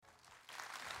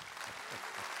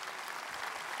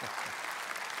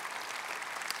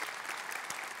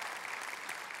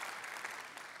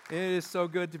It is so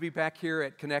good to be back here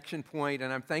at Connection Point,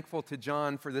 and I'm thankful to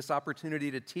John for this opportunity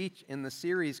to teach in the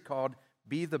series called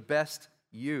Be the Best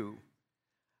You.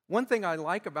 One thing I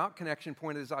like about Connection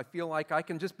Point is I feel like I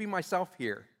can just be myself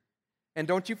here. And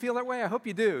don't you feel that way? I hope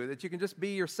you do, that you can just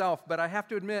be yourself. But I have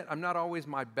to admit, I'm not always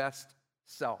my best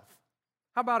self.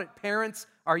 How about it, parents?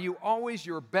 Are you always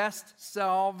your best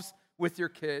selves with your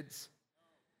kids?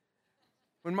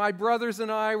 When my brothers and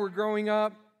I were growing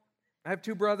up, I have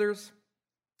two brothers.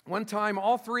 One time,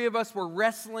 all three of us were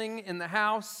wrestling in the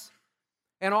house,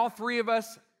 and all three of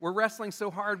us were wrestling so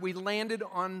hard we landed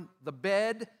on the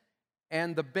bed,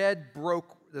 and the bed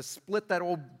split that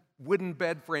old wooden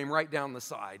bed frame right down the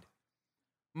side.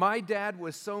 My dad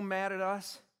was so mad at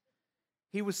us,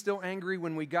 he was still angry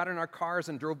when we got in our cars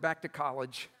and drove back to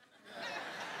college.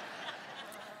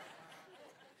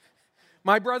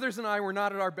 My brothers and I were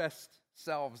not at our best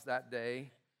selves that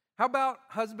day. How about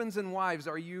husbands and wives?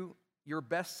 Are you your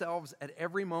best selves at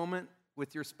every moment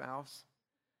with your spouse?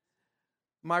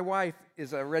 My wife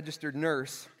is a registered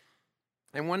nurse,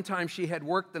 and one time she had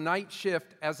worked the night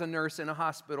shift as a nurse in a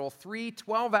hospital, 3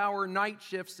 12-hour night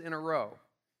shifts in a row.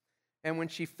 And when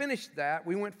she finished that,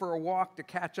 we went for a walk to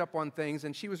catch up on things,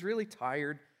 and she was really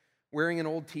tired, wearing an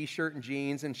old t-shirt and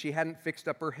jeans, and she hadn't fixed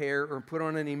up her hair or put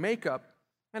on any makeup.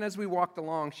 And as we walked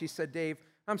along, she said, "Dave,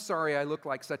 I'm sorry I look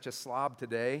like such a slob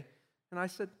today." And I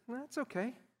said, "Well, that's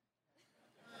okay."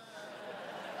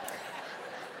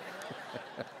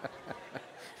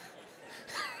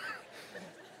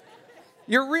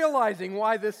 You're realizing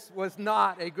why this was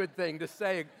not a good thing to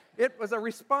say. It was a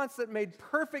response that made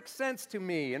perfect sense to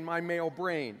me in my male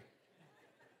brain.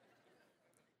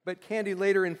 But Candy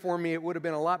later informed me it would have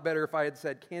been a lot better if I had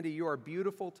said, "Candy, you are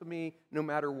beautiful to me no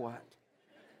matter what."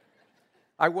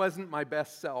 I wasn't my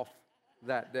best self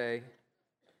that day.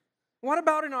 What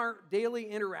about in our daily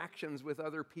interactions with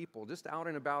other people, just out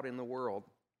and about in the world?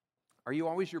 Are you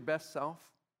always your best self?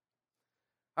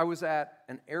 I was at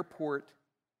an airport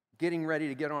getting ready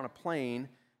to get on a plane,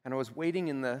 and I was waiting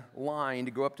in the line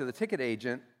to go up to the ticket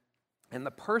agent, and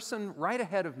the person right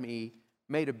ahead of me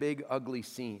made a big, ugly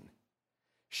scene.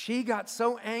 She got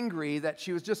so angry that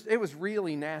it was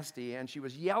really nasty, and she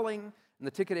was yelling, and the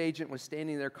ticket agent was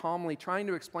standing there calmly trying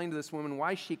to explain to this woman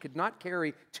why she could not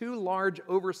carry 2 large,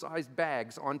 oversized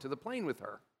bags onto the plane with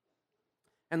her.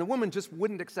 And the woman just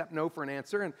wouldn't accept no for an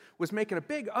answer and was making a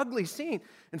big, ugly scene.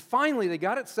 And finally, they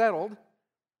got it settled,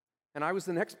 and I was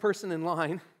the next person in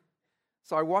line.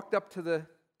 So I walked up to the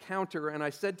counter, and I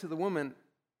said to the woman,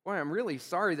 "Boy, I'm really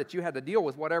sorry that you had to deal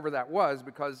with whatever that was,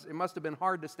 because it must have been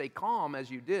hard to stay calm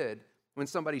as you did when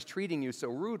somebody's treating you so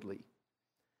rudely."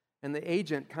 And the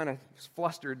agent kind of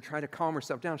flustered, trying to calm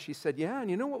herself down. She said, "Yeah, and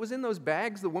you know what was in those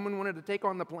bags the woman wanted to take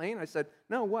on the plane?" I said,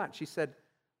 "No, what?" She said,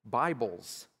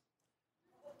 "Bibles.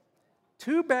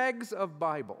 2 bags of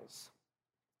Bibles."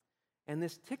 And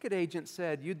this ticket agent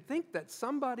said, "You'd think that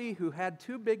somebody who had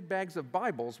 2 big bags of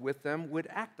Bibles with them would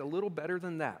act a little better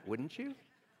than that, wouldn't you?"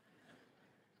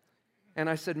 And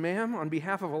I said, "Ma'am, on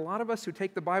behalf of a lot of us who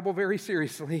take the Bible very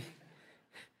seriously,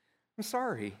 I'm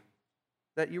sorry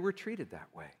that you were treated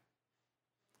that way."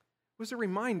 It was a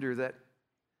reminder that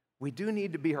we do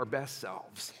need to be our best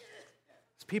selves,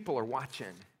 as people are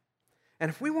watching. And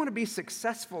if we want to be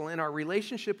successful in our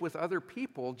relationship with other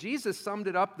people, Jesus summed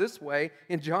it up this way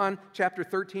in John chapter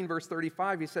 13, verse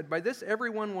 35. He said, "By this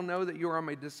everyone will know that you are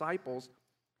my disciples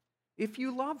if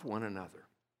you love one another."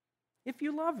 If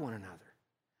you love one another.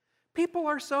 People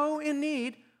are so in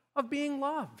need of being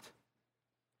loved.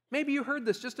 Maybe you heard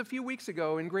this just a few weeks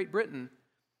ago in Great Britain.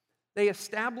 They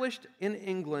established in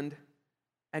England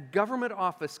a government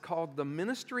office called the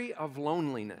Ministry of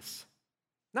Loneliness.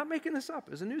 Not making this up.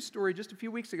 It was a news story just a few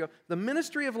weeks ago. The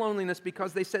Ministry of Loneliness,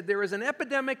 because they said there is an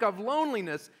epidemic of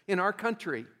loneliness in our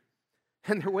country.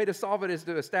 And their way to solve it is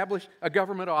to establish a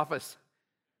government office.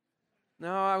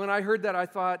 Now, when I heard that, I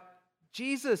thought,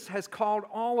 Jesus has called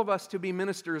all of us to be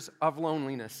ministers of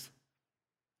loneliness,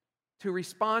 to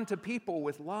respond to people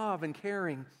with love and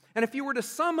caring. And if you were to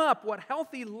sum up what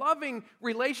healthy, loving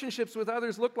relationships with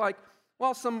others look like,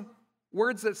 well, some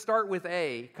words that start with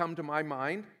A come to my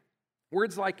mind.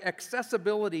 Words like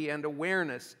accessibility and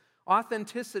awareness,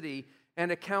 authenticity and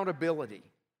accountability.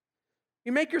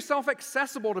 You make yourself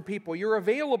accessible to people. You're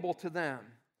available to them.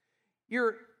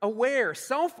 You're aware,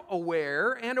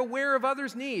 self-aware, and aware of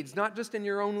others' needs, not just in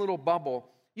your own little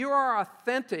bubble. You are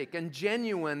authentic and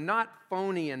genuine, not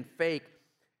phony and fake.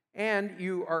 And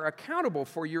you are accountable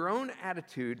for your own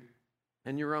attitude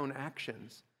and your own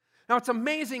actions. Now, it's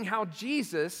amazing how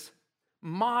Jesus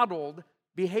modeled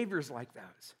behaviors like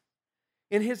those.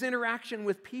 In his interaction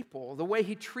with people, the way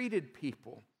he treated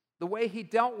people, the way he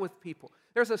dealt with people.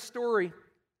 There's a story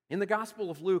in the Gospel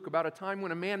of Luke about a time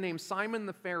when a man named Simon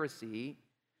the Pharisee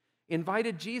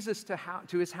invited Jesus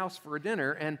to his house for a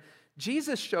dinner, and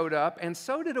Jesus showed up, and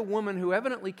so did a woman who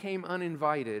evidently came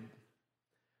uninvited,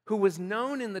 who was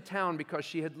known in the town because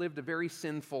she had lived a very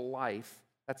sinful life.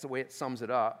 That's the way it sums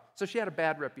it up. So she had a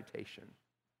bad reputation.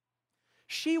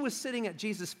 She was sitting at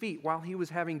Jesus' feet while he was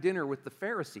having dinner with the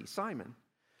Pharisee, Simon.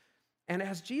 And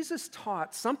as Jesus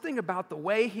taught, something about the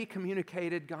way he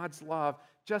communicated God's love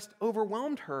just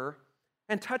overwhelmed her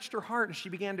and touched her heart, and she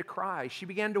began to cry. She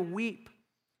began to weep.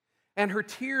 And her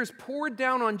tears poured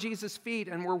down on Jesus' feet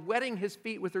and were wetting his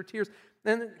feet with her tears.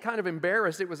 Then, kind of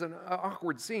embarrassed, it was an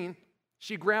awkward scene,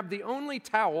 she grabbed the only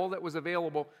towel that was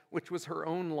available, which was her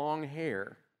own long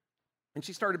hair. And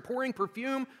she started pouring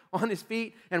perfume on his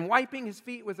feet and wiping his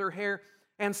feet with her hair.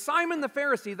 And Simon the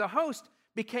Pharisee, the host,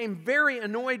 became very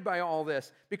annoyed by all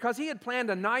this because he had planned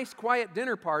a nice, quiet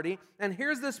dinner party, and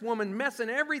here's this woman messing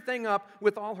everything up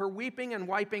with all her weeping and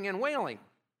wiping and wailing.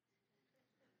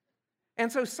 And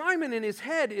so Simon in his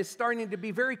head is starting to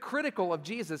be very critical of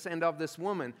Jesus and of this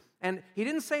woman. And he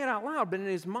didn't say it out loud, but in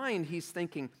his mind he's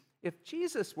thinking, if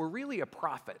Jesus were really a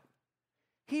prophet,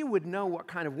 he would know what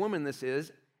kind of woman this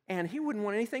is, and he wouldn't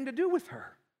want anything to do with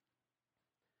her.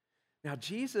 Now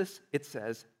Jesus, it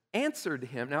says, answered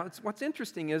him. Now what's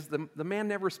interesting is the man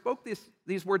never spoke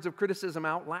these words of criticism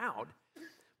out loud.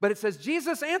 But it says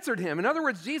Jesus answered him. In other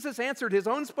words, Jesus answered his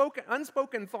own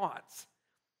unspoken thoughts.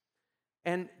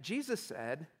 And Jesus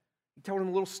said, he told him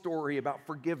a little story about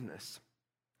forgiveness.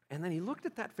 And then he looked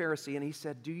at that Pharisee and he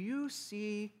said, do you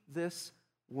see this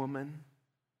woman?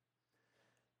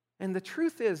 And the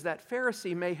truth is that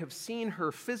Pharisee may have seen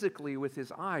her physically with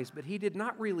his eyes, but he did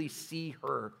not really see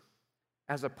her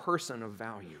as a person of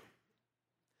value.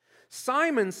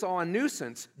 Simon saw a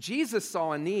nuisance. Jesus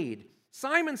saw a need.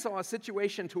 Simon saw a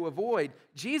situation to avoid.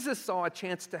 Jesus saw a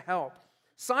chance to help.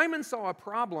 Simon saw a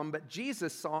problem, but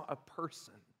Jesus saw a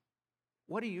person.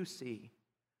 What do you see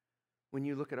when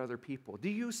you look at other people? Do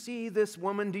you see this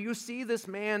woman? Do you see this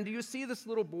man? Do you see this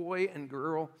little boy and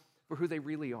girl for who they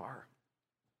really are?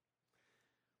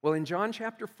 Well, in John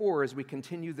chapter 4, as we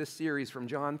continue this series from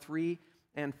John 3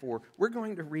 and 4, we're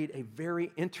going to read a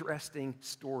very interesting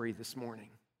story this morning.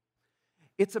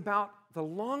 It's about the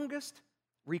longest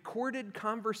recorded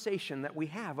conversation that we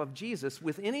have of Jesus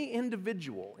with any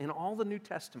individual in all the New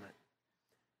Testament.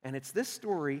 And it's this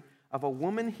story of a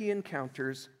woman he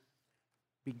encounters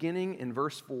beginning in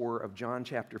verse 4 of John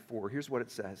chapter 4. Here's what it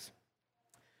says.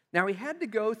 Now he had to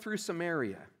go through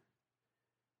Samaria.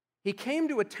 He came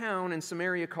to a town in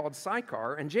Samaria called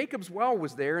Sychar, and Jacob's well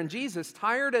was there, and Jesus,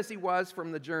 tired as he was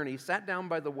from the journey, sat down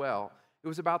by the well. It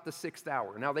was about the 6th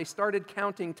hour. Now, they started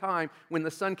counting time when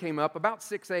the sun came up, about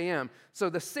 6 a.m. So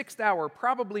the 6th hour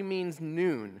probably means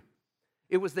noon.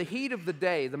 It was the heat of the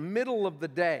day, the middle of the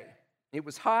day. It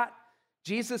was hot.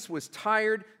 Jesus was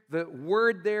tired. The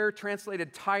word there,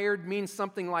 translated tired, means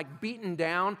something like beaten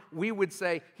down. We would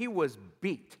say he was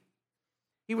beat.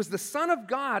 He was the Son of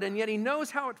God, and yet he knows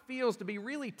how it feels to be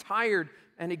really tired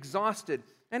and exhausted.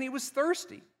 And he was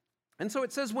thirsty. And so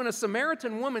it says, when a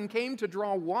Samaritan woman came to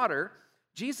draw water,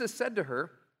 Jesus said to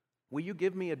her, will you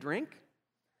give me a drink?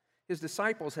 His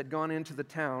disciples had gone into the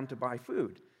town to buy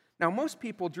food. Now, most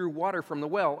people drew water from the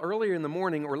well earlier in the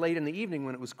morning or late in the evening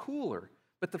when it was cooler.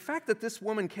 But the fact that this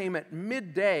woman came at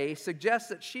midday suggests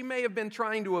that she may have been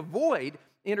trying to avoid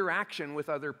interaction with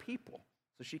other people.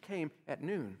 So she came at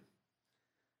noon.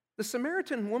 The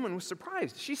Samaritan woman was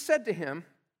surprised. She said to him,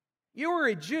 you are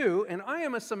a Jew, and I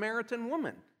am a Samaritan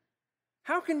woman.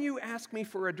 How can you ask me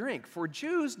for a drink? For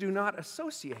Jews do not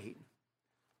associate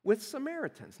with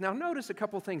Samaritans. Now, notice a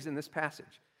couple things in this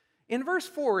passage. In verse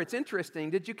 4, it's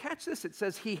interesting. Did you catch this? It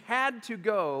says he had to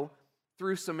go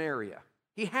through Samaria.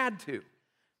 He had to.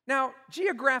 Now,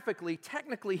 geographically,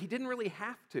 technically, he didn't really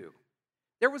have to.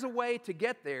 There was a way to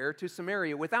get there to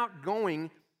Samaria without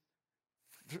going,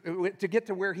 to get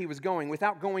to where he was going,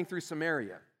 without going through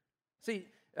Samaria. See,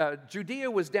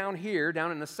 Judea was down here,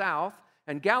 down in the south,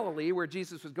 and Galilee, where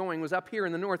Jesus was going, was up here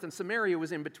in the north, and Samaria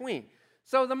was in between.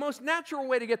 So the most natural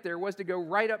way to get there was to go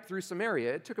right up through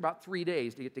Samaria. It took about 3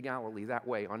 days to get to Galilee that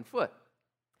way on foot.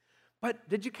 But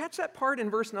did you catch that part in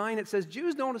verse 9? It says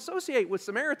Jews don't associate with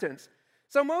Samaritans.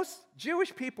 So most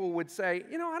Jewish people would say,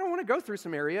 I don't want to go through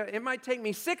Samaria. It might take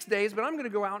me 6 days, but I'm going to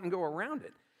go out and go around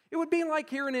it. It would be like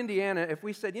here in Indiana if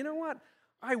we said, you know what?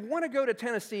 I want to go to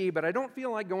Tennessee, but I don't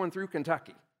feel like going through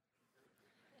Kentucky.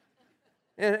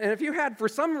 And if you had, for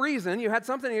some reason, you had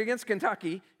something against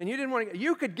Kentucky, and you didn't want to,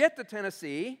 you could get to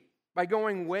Tennessee by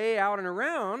going way out and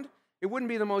around. It wouldn't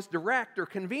be the most direct or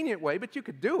convenient way, but you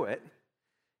could do it.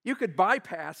 You could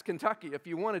bypass Kentucky if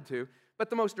you wanted to, but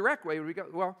the most direct way would be go,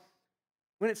 well,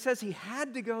 when it says he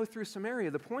had to go through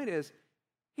Samaria, the point is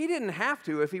he didn't have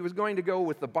to if he was going to go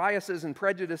with the biases and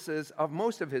prejudices of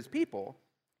most of his people.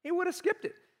 He would have skipped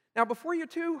it. Now, before you're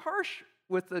too harsh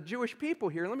with the Jewish people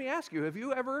here, let me ask you, have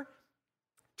you ever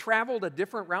traveled a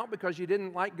different route because you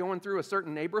didn't like going through a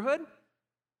certain neighborhood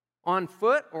on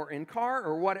foot or in car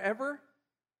or whatever,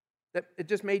 that it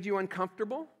just made you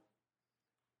uncomfortable?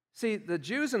 See, the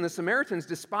Jews and the Samaritans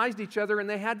despised each other, and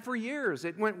they had for years.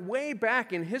 It went way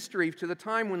back in history to the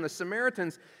time when the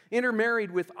Samaritans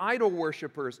intermarried with idol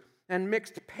worshipers and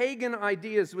mixed pagan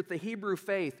ideas with the Hebrew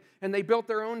faith. And they built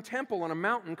their own temple on a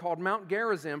mountain called Mount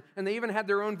Gerizim, and they even had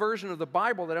their own version of the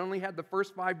Bible that only had the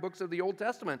first 5 books of the Old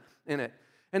Testament in it.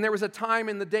 And there was a time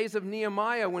in the days of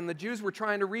Nehemiah when the Jews were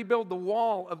trying to rebuild the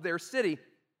wall of their city,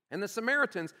 and the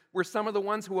Samaritans were some of the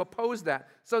ones who opposed that.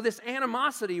 So this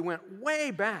animosity went way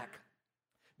back.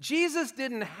 Jesus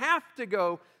didn't have to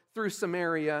go through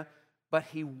Samaria, but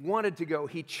he wanted to go.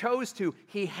 He chose to.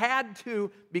 He had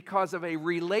to because of a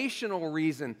relational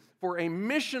reason, for a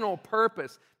missional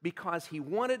purpose, because he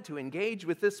wanted to engage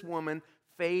with this woman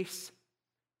face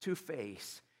to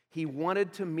face. He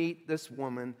wanted to meet this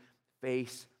woman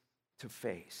face to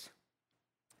face.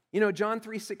 You know, John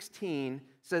 3:16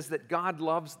 says that God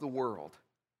loves the world.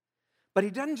 But he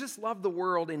doesn't just love the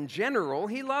world in general.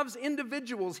 He loves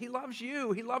individuals. He loves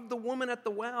you. He loved the woman at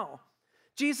the well.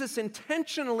 Jesus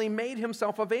intentionally made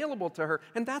himself available to her.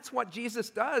 And that's what Jesus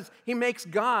does. He makes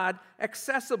God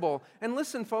accessible. And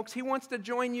listen, folks, he wants to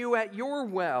join you at your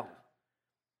well.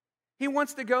 He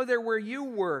wants to go there where you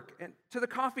work and to the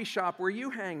coffee shop where you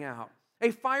hang out.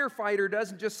 A firefighter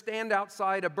doesn't just stand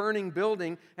outside a burning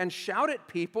building and shout at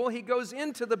people. He goes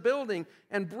into the building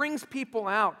and brings people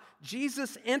out.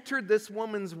 Jesus entered this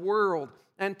woman's world,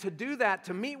 and to do that,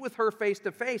 to meet with her face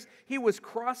to face, he was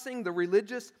crossing the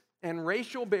religious and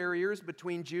racial barriers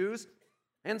between Jews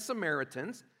and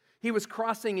Samaritans. He was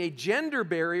crossing a gender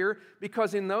barrier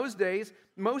because in those days,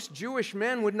 most Jewish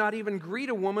men would not even greet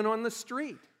a woman on the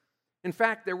street. In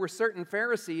fact, there were certain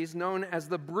Pharisees known as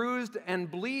the bruised and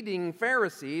bleeding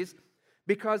Pharisees,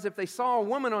 because if they saw a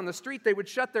woman on the street, they would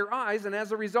shut their eyes, and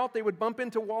as a result, they would bump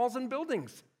into walls and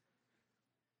buildings.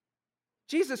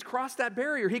 Jesus crossed that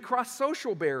barrier. He crossed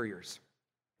social barriers.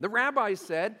 The rabbis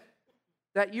said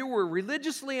that you were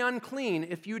religiously unclean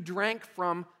if you drank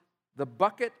from the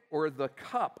bucket or the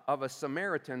cup of a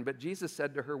Samaritan, but Jesus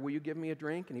said to her, "Will you give me a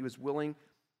drink?" And he was willing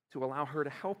to allow her to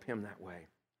help him that way.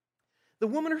 The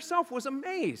woman herself was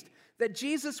amazed that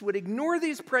Jesus would ignore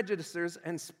these prejudices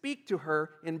and speak to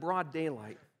her in broad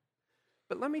daylight.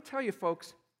 But let me tell you,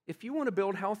 folks, if you want to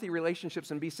build healthy relationships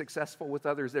and be successful with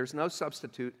others, there's no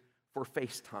substitute for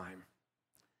FaceTime.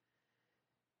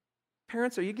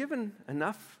 Parents, are you given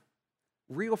enough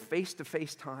real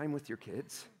face-to-face time with your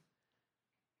kids,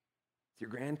 with your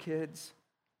grandkids,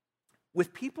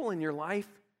 with people in your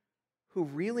life who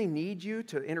really need you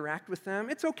to interact with them?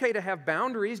 It's okay to have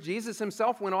boundaries. Jesus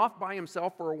himself went off by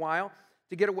himself for a while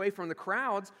to get away from the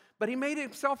crowds, but he made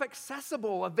himself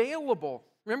accessible, available.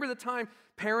 Remember the time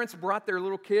parents brought their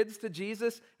little kids to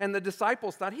Jesus, and the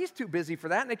disciples thought, he's too busy for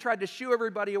that, and they tried to shoo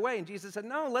everybody away, and Jesus said,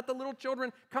 no, let the little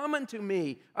children come unto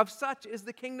me. Of such is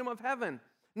the kingdom of heaven.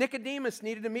 Nicodemus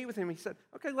needed to meet with him. He said,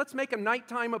 okay, let's make a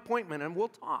nighttime appointment, and we'll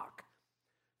talk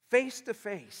face to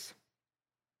face.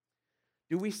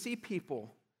 Do we see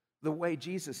people the way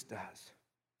Jesus does?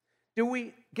 Do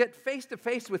we get face to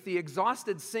face with the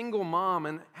exhausted single mom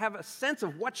and have a sense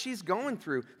of what she's going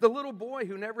through? The little boy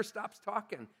who never stops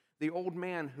talking, the old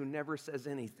man who never says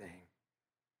anything.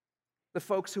 The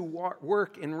folks who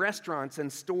work in restaurants and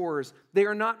stores, they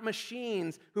are not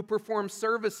machines who perform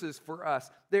services for us.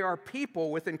 They are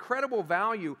people with incredible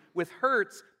value, with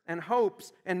hurts and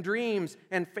hopes and dreams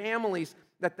and families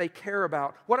that they care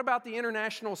about. What about the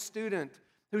international student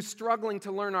who's struggling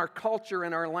to learn our culture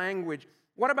and our language?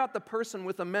 What about the person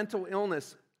with a mental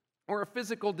illness or a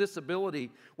physical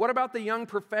disability? What about the young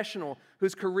professional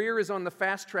whose career is on the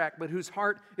fast track but whose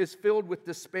heart is filled with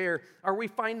despair? Are we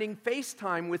finding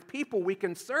FaceTime with people we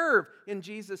can serve in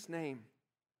Jesus' name?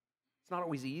 It's not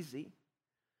always easy.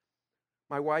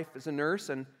 My wife is a nurse,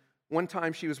 and one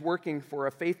time she was working for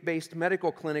a faith-based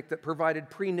medical clinic that provided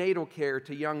prenatal care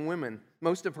to young women.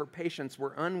 Most of her patients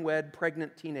were unwed,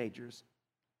 pregnant teenagers.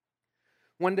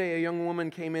 One day, a young woman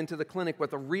came into the clinic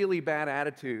with a really bad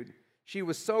attitude. She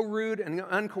was so rude and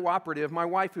uncooperative. My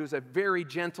wife, who's a very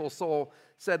gentle soul,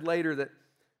 said later that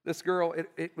this girl,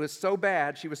 it was so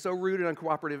bad, she was so rude and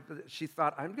uncooperative, that she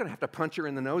thought, I'm going to have to punch her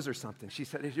in the nose or something. She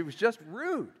said it was just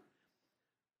rude.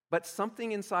 But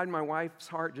something inside my wife's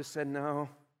heart just said, no,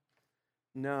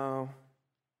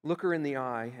 look her in the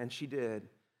eye, and she did.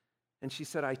 And she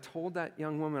said, I told that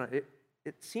young woman,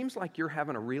 it seems like you're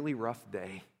having a really rough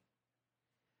day.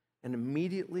 And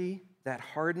immediately, that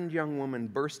hardened young woman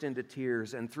burst into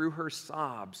tears, and through her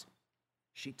sobs,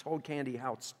 she told Candy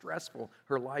how stressful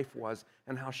her life was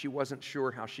and how she wasn't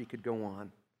sure how she could go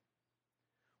on.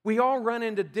 We all run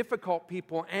into difficult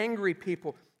people, angry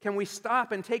people. Can we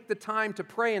stop and take the time to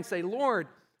pray and say, Lord,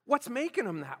 what's making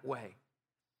them that way?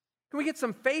 Can we get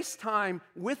some face time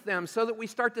with them so that we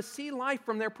start to see life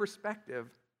from their perspective?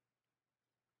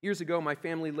 Years ago, my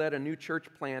family led a new church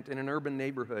plant in an urban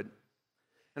neighborhood.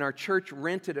 And our church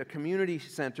rented a community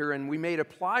center, and we made a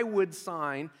plywood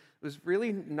sign. It was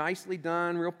really nicely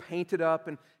done, real painted up,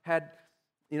 and had,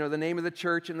 the name of the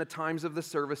church and the times of the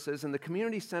services. And the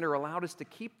community center allowed us to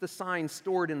keep the sign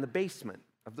stored in the basement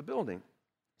of the building.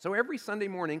 So every Sunday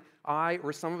morning, I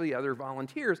or some of the other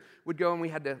volunteers would go, and we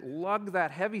had to lug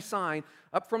that heavy sign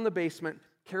up from the basement,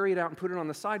 carry it out, and put it on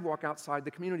the sidewalk outside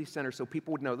the community center so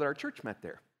people would know that our church met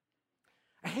there.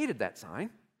 I hated that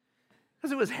sign,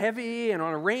 because it was heavy, and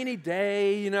on a rainy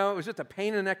day, it was just a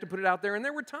pain in the neck to put it out there. And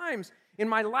there were times in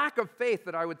my lack of faith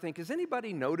that I would think, is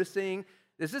anybody noticing?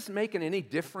 Is this making any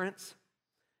difference?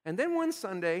 And then one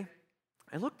Sunday,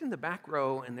 I looked in the back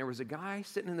row, and there was a guy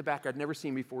sitting in the back I'd never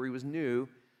seen before. He was new.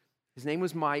 His name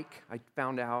was Mike, I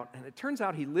found out. And it turns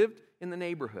out he lived in the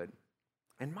neighborhood.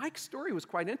 And Mike's story was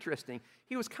quite interesting.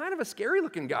 He was kind of a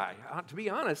scary-looking guy, to be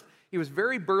honest. He was a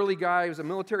very burly guy. He was a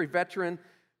military veteran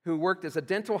who worked as a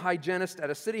dental hygienist at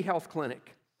a city health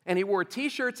clinic. And he wore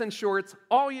T-shirts and shorts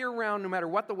all year round, no matter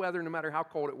what the weather, no matter how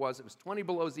cold it was. It was 20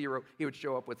 below zero. He would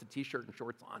show up with a T-shirt and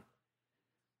shorts on.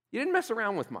 You didn't mess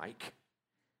around with Mike.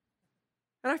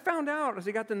 And I found out, as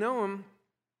I got to know him,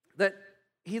 that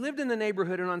he lived in the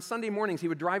neighborhood, and on Sunday mornings he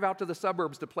would drive out to the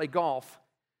suburbs to play golf.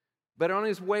 But on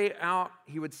his way out,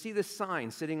 he would see this sign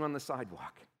sitting on the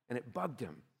sidewalk, and it bugged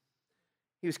him.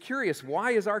 He was curious,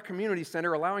 why is our community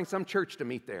center allowing some church to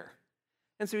meet there?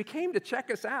 And so he came to check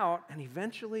us out, and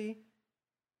eventually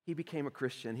he became a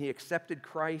Christian. He accepted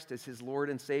Christ as his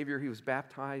Lord and Savior. He was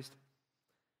baptized.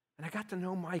 And I got to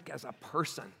know Mike as a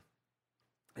person.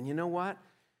 And you know what?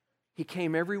 He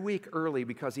came every week early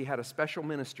because he had a special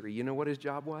ministry. You know what his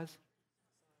job was?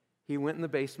 He went in the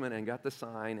basement and got the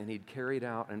sign, and he'd carry it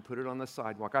out and put it on the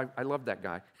sidewalk. I loved that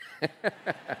guy.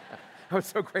 I was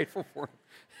so grateful for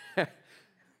him.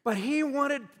 But he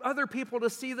wanted other people to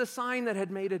see the sign that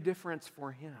had made a difference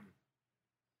for him.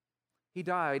 He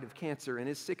died of cancer in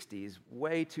his 60s,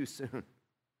 way too soon.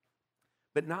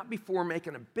 But not before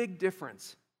making a big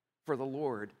difference for the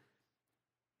Lord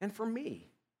and for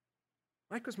me.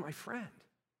 Mike was my friend.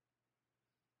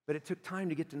 But it took time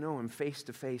to get to know him face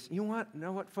to face. You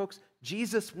know what, folks?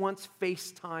 Jesus wants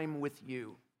face time with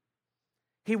you.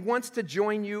 He wants to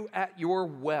join you at your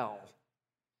well.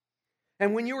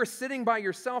 And when you are sitting by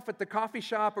yourself at the coffee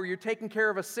shop, or you're taking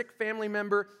care of a sick family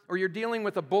member, or you're dealing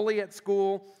with a bully at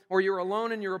school, or you're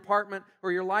alone in your apartment,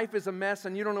 or your life is a mess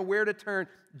and you don't know where to turn,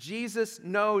 Jesus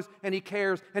knows and he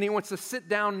cares, and he wants to sit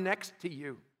down next to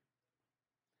you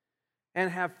and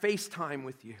have face time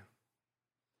with you.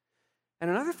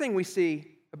 And another thing we see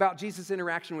about Jesus'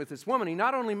 interaction with this woman, he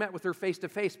not only met with her face to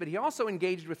face, but he also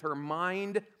engaged with her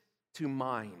mind to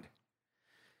mind.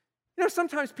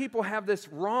 Sometimes people have this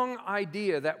wrong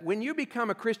idea that when you become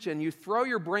a Christian, you throw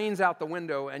your brains out the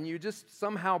window and you just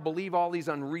somehow believe all these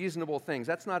unreasonable things.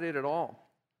 That's not it at all.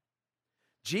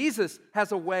 Jesus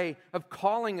has a way of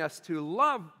calling us to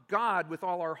love God with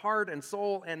all our heart and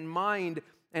soul and mind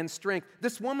and strength.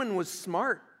 This woman was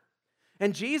smart.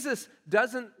 And Jesus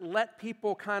doesn't let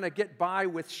people kind of get by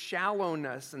with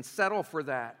shallowness and settle for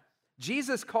that.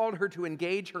 Jesus called her to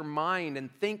engage her mind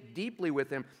and think deeply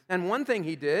with him. And one thing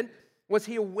he did was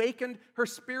he awakened her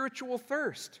spiritual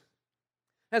thirst.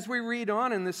 As we read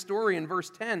on in this story in verse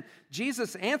 10,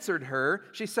 Jesus answered her.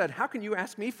 She said, "How can you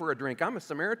ask me for a drink? I'm a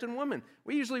Samaritan woman.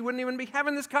 We usually wouldn't even be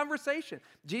having this conversation."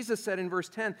 Jesus said in verse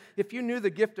 10, "If you knew the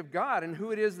gift of God and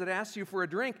who it is that asks you for a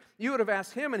drink, you would have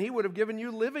asked him and he would have given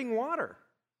you living water."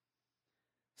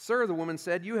 "Sir," the woman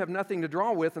said, "you have nothing to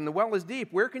draw with and the well is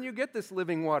deep. Where can you get this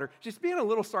living water?" She's being a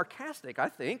little sarcastic, I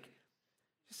think.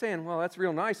 She's saying, "Well, that's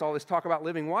real nice, all this talk about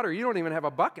living water. You don't even have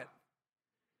a bucket.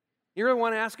 You're the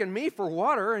one asking me for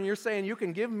water, and you're saying you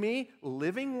can give me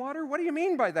living water? What do you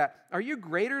mean by that? Are you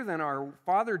greater than our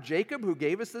father Jacob, who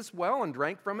gave us this well and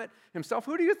drank from it himself?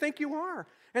 Who do you think you are?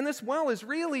 And this well is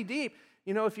really deep."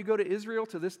 If you go to Israel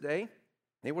to this day,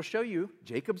 they will show you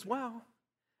Jacob's well.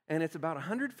 And it's about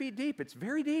 100 feet deep. It's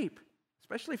very deep,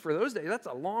 especially for those days. That's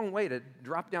a long way to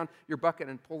drop down your bucket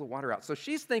and pull the water out. So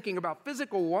she's thinking about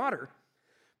physical water.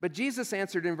 But Jesus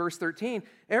answered in verse 13,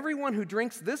 "Everyone who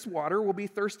drinks this water will be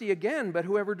thirsty again, but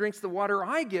whoever drinks the water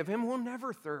I give him will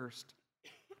never thirst.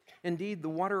 Indeed, the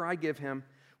water I give him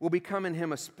will become in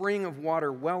him a spring of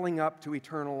water welling up to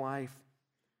eternal life."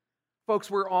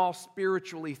 Folks, we're all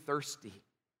spiritually thirsty.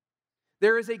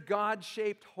 There is a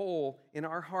God-shaped hole in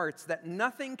our hearts that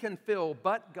nothing can fill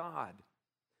but God.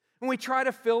 And we try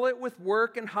to fill it with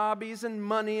work and hobbies and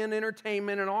money and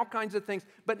entertainment and all kinds of things,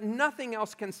 but nothing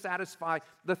else can satisfy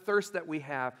the thirst that we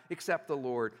have except the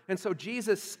Lord. And so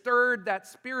Jesus stirred that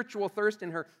spiritual thirst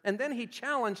in her, and then he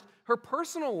challenged her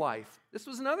personal life. This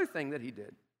was another thing that he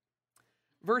did.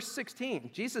 Verse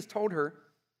 16, Jesus told her,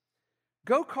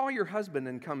 "Go call your husband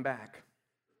and come back."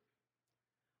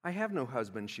 "I have no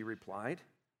husband," she replied.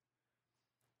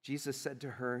 Jesus said to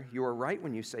her, "You are right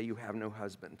when you say you have no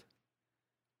husband.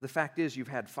 The fact is, you've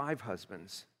had 5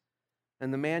 husbands,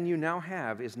 and the man you now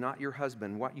have is not your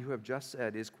husband. What you have just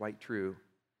said is quite true."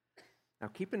 Now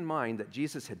keep in mind that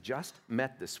Jesus had just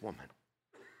met this woman,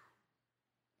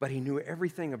 but he knew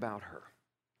everything about her.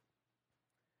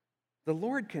 The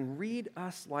Lord can read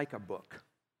us like a book.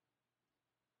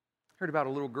 I heard about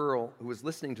a little girl who was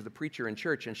listening to the preacher in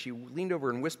church, and she leaned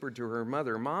over and whispered to her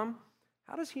mother, "Mom,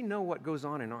 how does he know what goes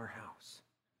on in our house?"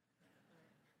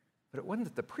 But it wasn't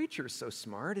that the preacher is so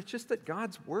smart. It's just that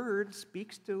God's word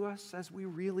speaks to us as we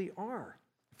really are.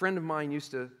 A friend of mine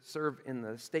used to serve in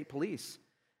the state police,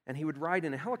 and he would ride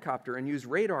in a helicopter and use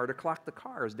radar to clock the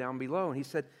cars down below. And he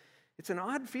said, it's an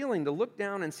odd feeling to look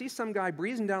down and see some guy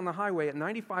breezing down the highway at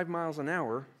 95 miles an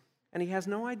hour, and he has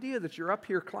no idea that you're up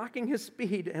here clocking his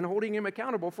speed and holding him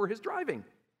accountable for his driving.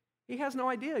 He has no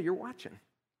idea you're watching.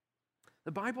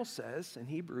 The Bible says in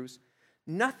Hebrews,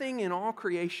 nothing in all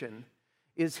creation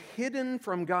is hidden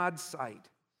from God's sight.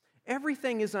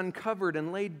 Everything is uncovered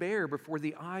and laid bare before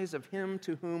the eyes of him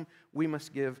to whom we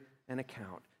must give an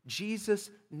account. Jesus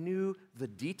knew the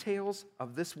details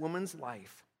of this woman's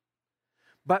life.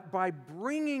 But by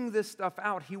bringing this stuff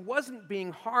out, he wasn't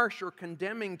being harsh or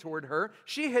condemning toward her.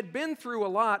 She had been through a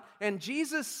lot, and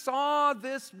Jesus saw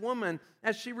this woman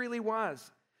as she really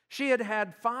was. She had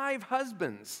had 5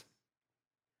 husbands.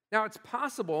 Now, it's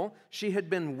possible she had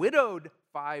been widowed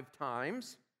 5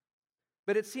 times,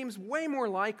 but it seems way more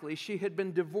likely she had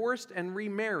been divorced and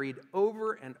remarried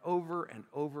over and over and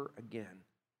over again.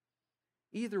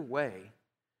 Either way,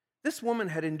 this woman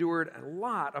had endured a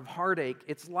lot of heartache.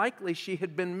 It's likely she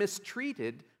had been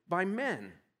mistreated by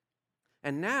men.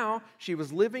 And now she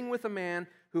was living with a man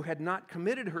who had not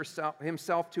committed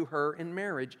himself to her in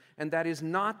marriage, and that is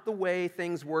not the way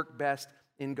things work best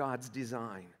in God's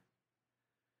design.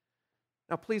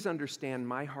 Now, please understand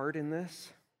my heart in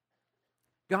this.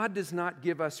 God does not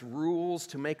give us rules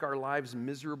to make our lives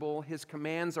miserable. His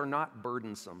commands are not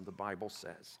burdensome, the Bible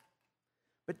says.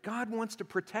 But God wants to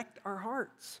protect our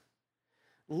hearts.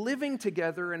 Living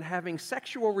together and having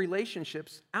sexual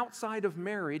relationships outside of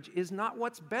marriage is not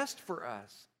what's best for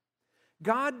us.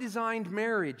 God designed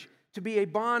marriage to be a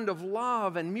bond of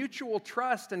love and mutual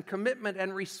trust and commitment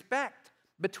and respect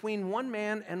between one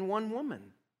man and one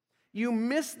woman. You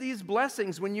miss these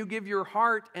blessings when you give your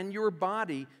heart and your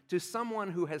body to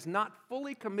someone who has not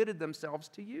fully committed themselves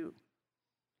to you.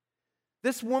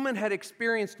 This woman had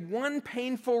experienced one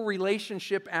painful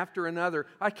relationship after another.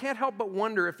 I can't help but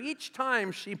wonder if each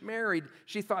time she married,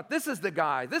 she thought, this is the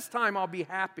guy, this time I'll be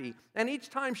happy. And each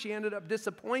time she ended up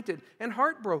disappointed and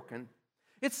heartbroken.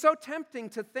 It's so tempting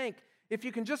to think, if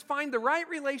you can just find the right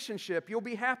relationship, you'll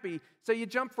be happy. So you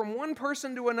jump from one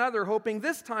person to another, hoping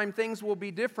this time things will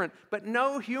be different. But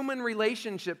no human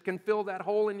relationship can fill that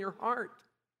hole in your heart.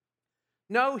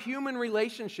 No human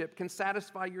relationship can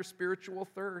satisfy your spiritual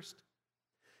thirst.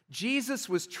 Jesus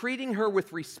was treating her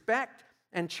with respect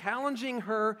and challenging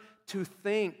her to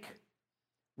think.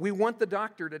 We want the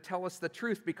doctor to tell us the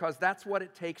truth because that's what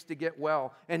it takes to get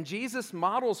well. And Jesus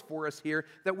models for us here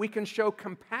that we can show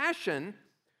compassion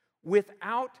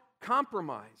without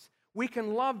compromise. We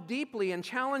can love deeply and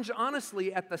challenge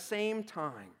honestly at the same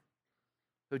time.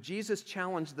 So Jesus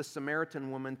challenged the Samaritan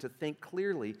woman to think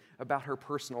clearly about her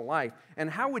personal life. And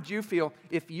how would you feel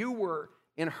if you were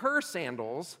in her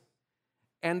sandals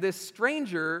and this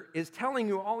stranger is telling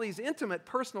you all these intimate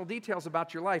personal details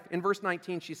about your life? In verse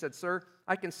 19, she said, "Sir,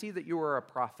 I can see that you are a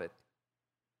prophet.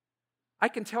 I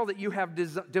can tell that you have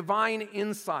divine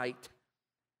insight.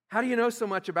 How do you know so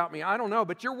much about me? I don't know,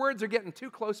 but your words are getting too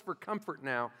close for comfort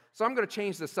now, so I'm going to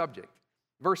change the subject."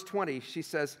 Verse 20, she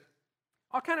says,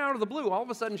 all kind of out of the blue, all of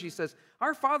a sudden she says,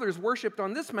 "Our fathers worshipped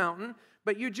on this mountain,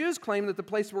 but you Jews claim that the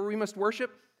place where we must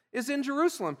worship is in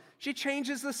Jerusalem." She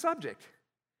changes the subject.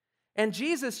 And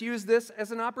Jesus used this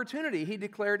as an opportunity. He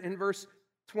declared in verse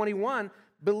 21,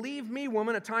 Believe me,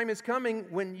 woman, a time is coming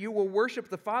when you will worship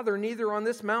the Father neither on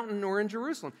this mountain nor in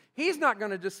Jerusalem. He's not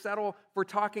going to just settle for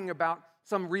talking about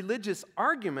some religious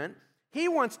argument. He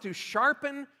wants to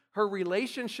sharpen her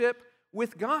relationship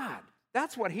with God.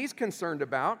 That's what he's concerned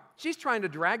about. She's trying to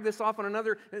drag this off on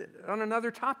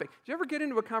another topic. Do you ever get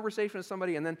into a conversation with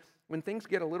somebody and then when things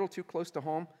get a little too close to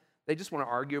home, they just want to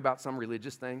argue about some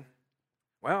religious thing?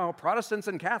 Well, Protestants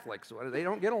and Catholics, they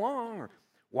don't get along. Or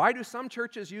why do some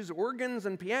churches use organs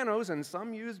and pianos and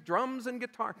some use drums and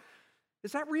guitar?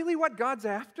 Is that really what God's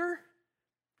after?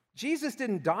 Jesus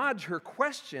didn't dodge her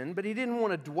question, but he didn't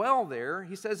want to dwell there.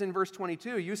 He says in verse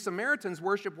 22, you Samaritans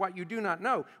worship what you do not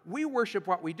know. We worship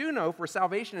what we do know, for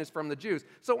salvation is from the Jews.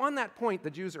 So on that point, the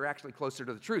Jews are actually closer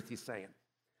to the truth, he's saying.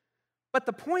 But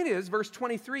the point is, verse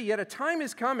 23, yet a time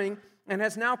is coming and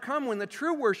has now come when the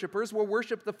true worshipers will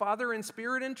worship the Father in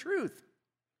spirit and truth.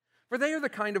 For they are the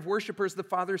kind of worshipers the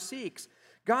Father seeks.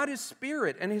 God is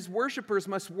spirit, and his worshipers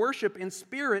must worship in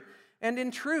spirit and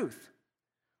in truth.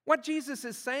 What Jesus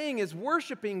is saying is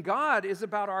worshiping God is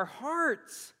about our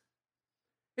hearts.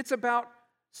 It's about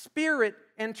spirit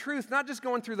and truth, not just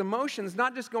going through the motions,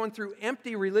 not just going through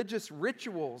empty religious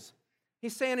rituals.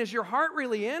 He's saying, is your heart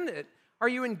really in it? Are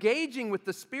you engaging with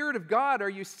the Spirit of God? Are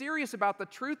you serious about the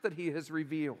truth that he has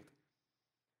revealed?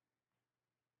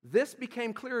 This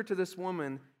became clearer to this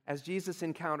woman as Jesus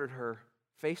encountered her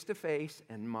face to face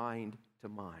and mind to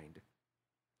mind.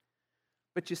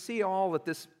 But you see, all that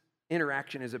this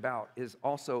interaction is about is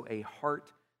also a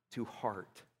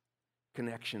heart-to-heart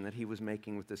connection that he was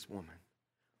making with this woman.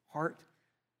 Heart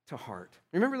to heart.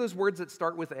 Remember those words that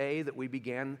start with A that we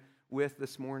began with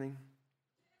this morning?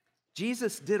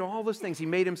 Jesus did all those things. He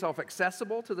made himself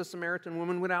accessible to the Samaritan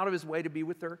woman, went out of his way to be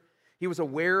with her. He was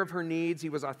aware of her needs. He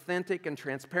was authentic and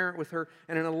transparent with her.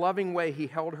 And in a loving way, he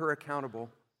held her accountable.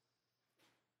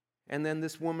 And then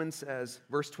this woman says,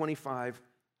 verse 25,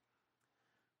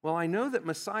 well, I know that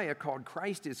Messiah called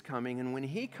Christ is coming, and when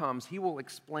he comes, he will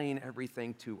explain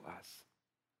everything to us.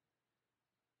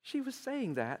 She was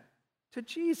saying that to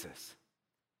Jesus.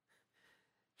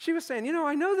 She was saying,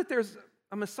 I know that there's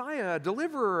a Messiah, a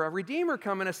deliverer, a redeemer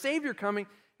coming, a savior coming,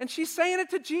 and she's saying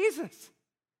it to Jesus.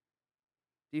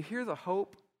 Do you hear the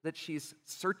hope that she's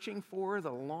searching for,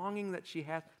 the longing that she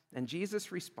has? And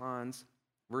Jesus responds,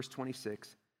 verse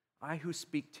 26, I who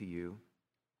speak to you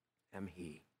am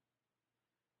he.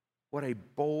 What a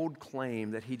bold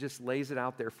claim that he just lays it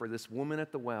out there for this woman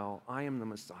at the well. I am the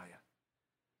Messiah.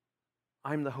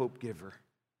 I'm the hope giver.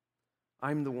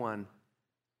 I'm the one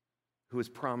who has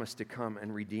promised to come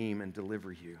and redeem and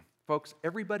deliver you. Folks,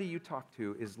 everybody you talk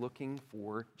to is looking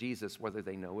for Jesus, whether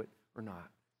they know it or not.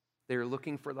 They're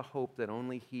looking for the hope that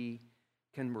only he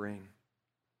can bring.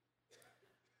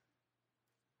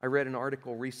 I read an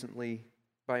article recently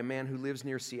by a man who lives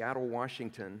near Seattle,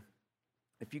 Washington.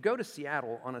 If you go to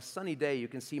Seattle on a sunny day, you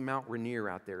can see Mount Rainier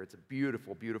out there. It's a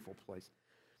beautiful, beautiful place.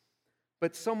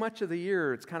 But so much of the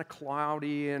year, it's kind of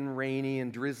cloudy and rainy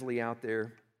and drizzly out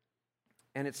there.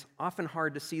 And it's often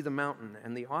hard to see the mountain.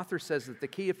 And the author says that the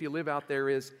key, if you live out there,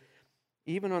 is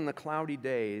even on the cloudy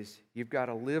days, you've got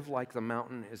to live like the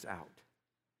mountain is out.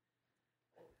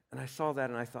 And I saw that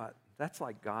and I thought, that's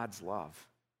like God's love.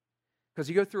 Because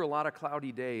you go through a lot of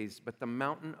cloudy days, but the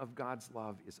mountain of God's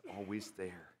love is always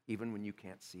there, even when you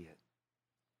can't see it.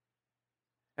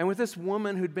 And with this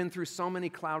woman who'd been through so many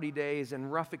cloudy days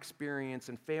and rough experience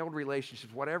and failed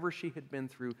relationships, whatever she had been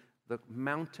through, the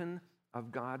mountain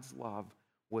of God's love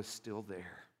was still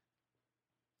there.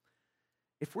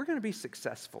 If we're going to be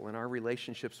successful in our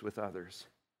relationships with others,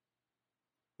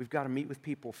 we've got to meet with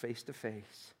people face to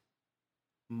face,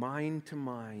 mind to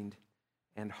mind,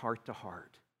 and heart to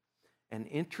heart, and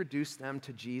introduce them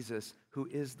to Jesus, who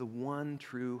is the one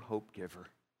true hope giver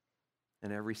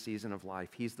in every season of life.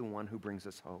 He's the one who brings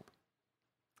us hope.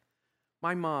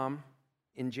 My mom,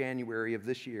 in January of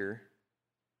this year,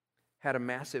 had a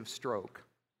massive stroke.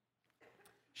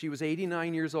 She was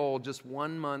 89 years old, just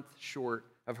 1 month short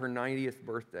of her 90th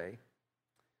birthday.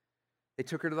 They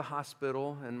took her to the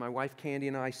hospital, and my wife Candy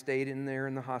and I stayed in there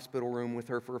in the hospital room with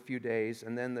her for a few days,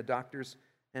 and then the doctors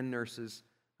and nurses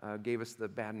gave us the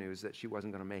bad news that she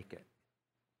wasn't going to make it.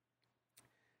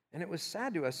 And it was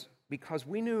sad to us because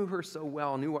we knew her so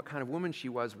well, knew what kind of woman she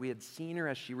was. We had seen her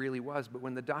as she really was, but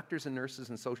when the doctors and nurses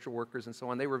and social workers and so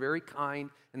on, they were very kind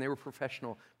and they were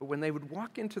professional. But when they would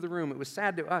walk into the room, it was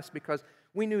sad to us because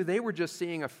we knew they were just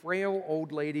seeing a frail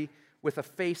old lady with a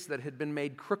face that had been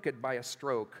made crooked by a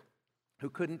stroke, who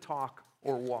couldn't talk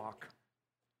or walk.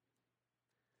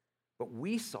 But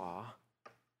we saw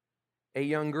A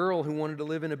young girl who wanted to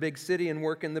live in a big city and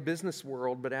work in the business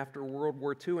world, but after World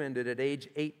War II ended, at age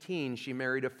 18, she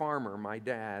married a farmer, my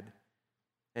dad.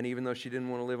 And even though she didn't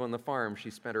want to live on the farm, she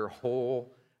spent her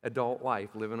whole adult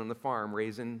life living on the farm,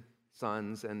 raising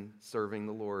sons and serving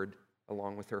the Lord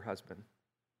along with her husband.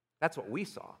 That's what we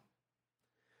saw.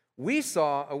 We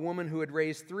saw a woman who had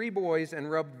raised 3 boys and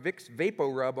rubbed Vicks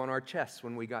VapoRub on our chests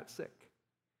when we got sick.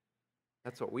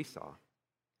 That's what we saw.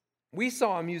 We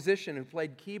saw a musician who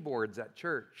played keyboards at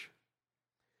church.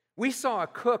 We saw a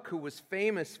cook who was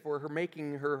famous for her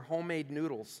making her homemade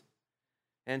noodles.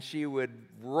 And she would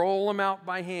roll them out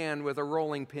by hand with a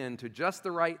rolling pin to just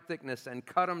the right thickness and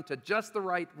cut them to just the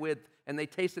right width, and they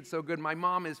tasted so good. My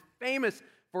mom is famous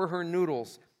for her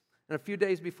noodles. And a few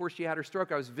days before she had her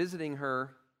stroke, I was visiting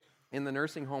her in the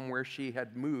nursing home where she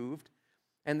had moved,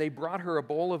 and they brought her a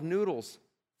bowl of noodles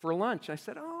for lunch. I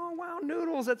said, "Oh, wow,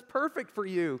 noodles, that's perfect for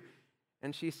you."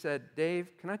 And she said,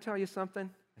 "Dave, can I tell you something?"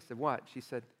 I said, "What?" She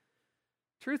said,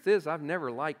 "Truth is, I've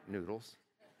never liked noodles."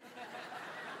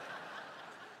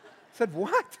 I said,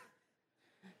 "What?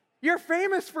 You're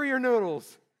famous for your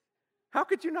noodles. How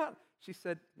could you not?" She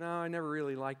said, "No, I never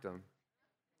really liked them."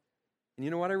 And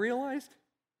you know what I realized?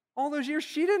 All those years,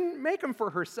 she didn't make them for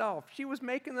herself. She was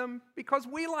making them because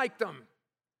we liked them.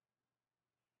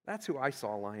 That's who I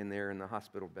saw lying there in the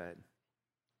hospital bed.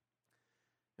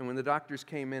 And when the doctors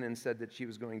came in and said that she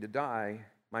was going to die,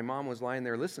 my mom was lying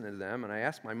there listening to them, and I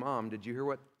asked my mom, "Did you hear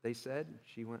what they said?"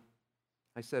 She went,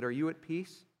 I said, "Are you at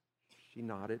peace?" She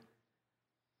nodded.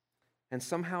 And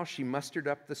somehow she mustered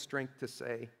up the strength to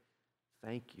say,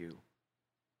 "Thank you."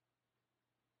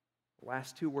 The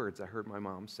last 2 words I heard my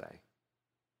mom say,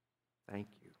 "Thank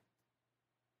you."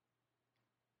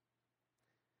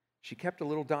 She kept a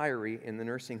little diary in the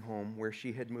nursing home where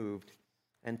she had moved,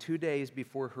 and 2 days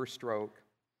before her stroke,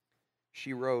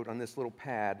 she wrote on this little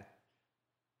pad,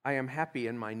 "I am happy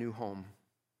in my new home."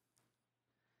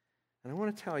 And I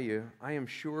want to tell you, I am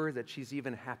sure that she's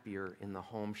even happier in the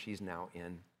home she's now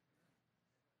in.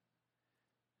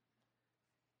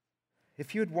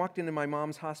 If you had walked into my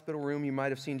mom's hospital room, you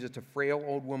might have seen just a frail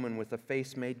old woman with a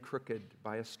face made crooked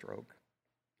by a stroke.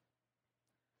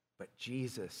 But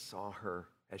Jesus saw her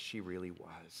as she really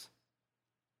was,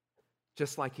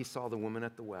 just like he saw the woman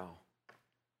at the well,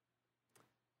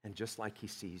 and just like he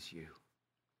sees you.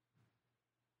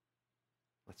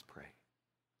 Let's pray.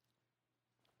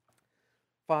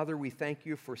 Father, we thank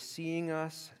you for seeing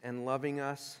us and loving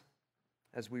us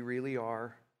as we really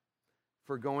are,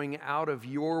 for going out of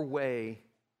your way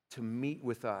to meet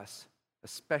with us.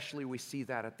 Especially we see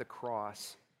that at the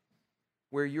cross,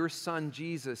 where your son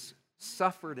Jesus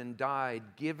suffered and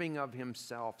died, giving of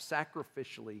himself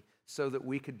sacrificially so that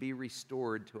we could be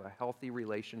restored to a healthy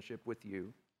relationship with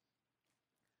you.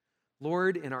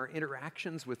 Lord, in our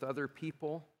interactions with other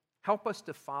people, help us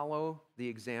to follow the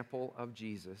example of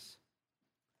Jesus,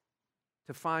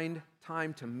 to find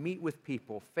time to meet with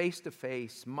people face to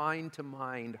face, mind to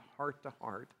mind, heart to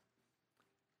heart.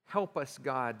 Help us,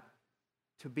 God,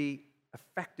 to be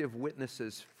effective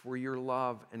witnesses for your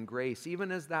love and grace,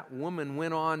 even as that woman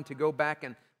went on to go back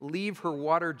and leave her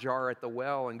water jar at the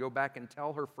well and go back and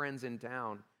tell her friends in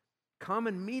town, "Come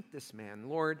and meet this man."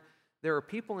 Lord, there are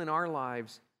people in our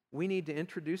lives we need to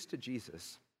introduce to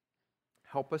Jesus.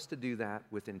 Help us to do that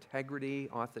with integrity,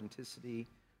 authenticity,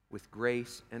 with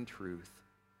grace and truth.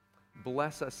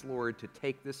 Bless us, Lord, to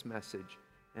take this message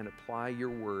and apply your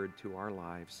word to our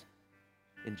lives.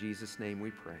 In Jesus' name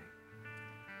we pray.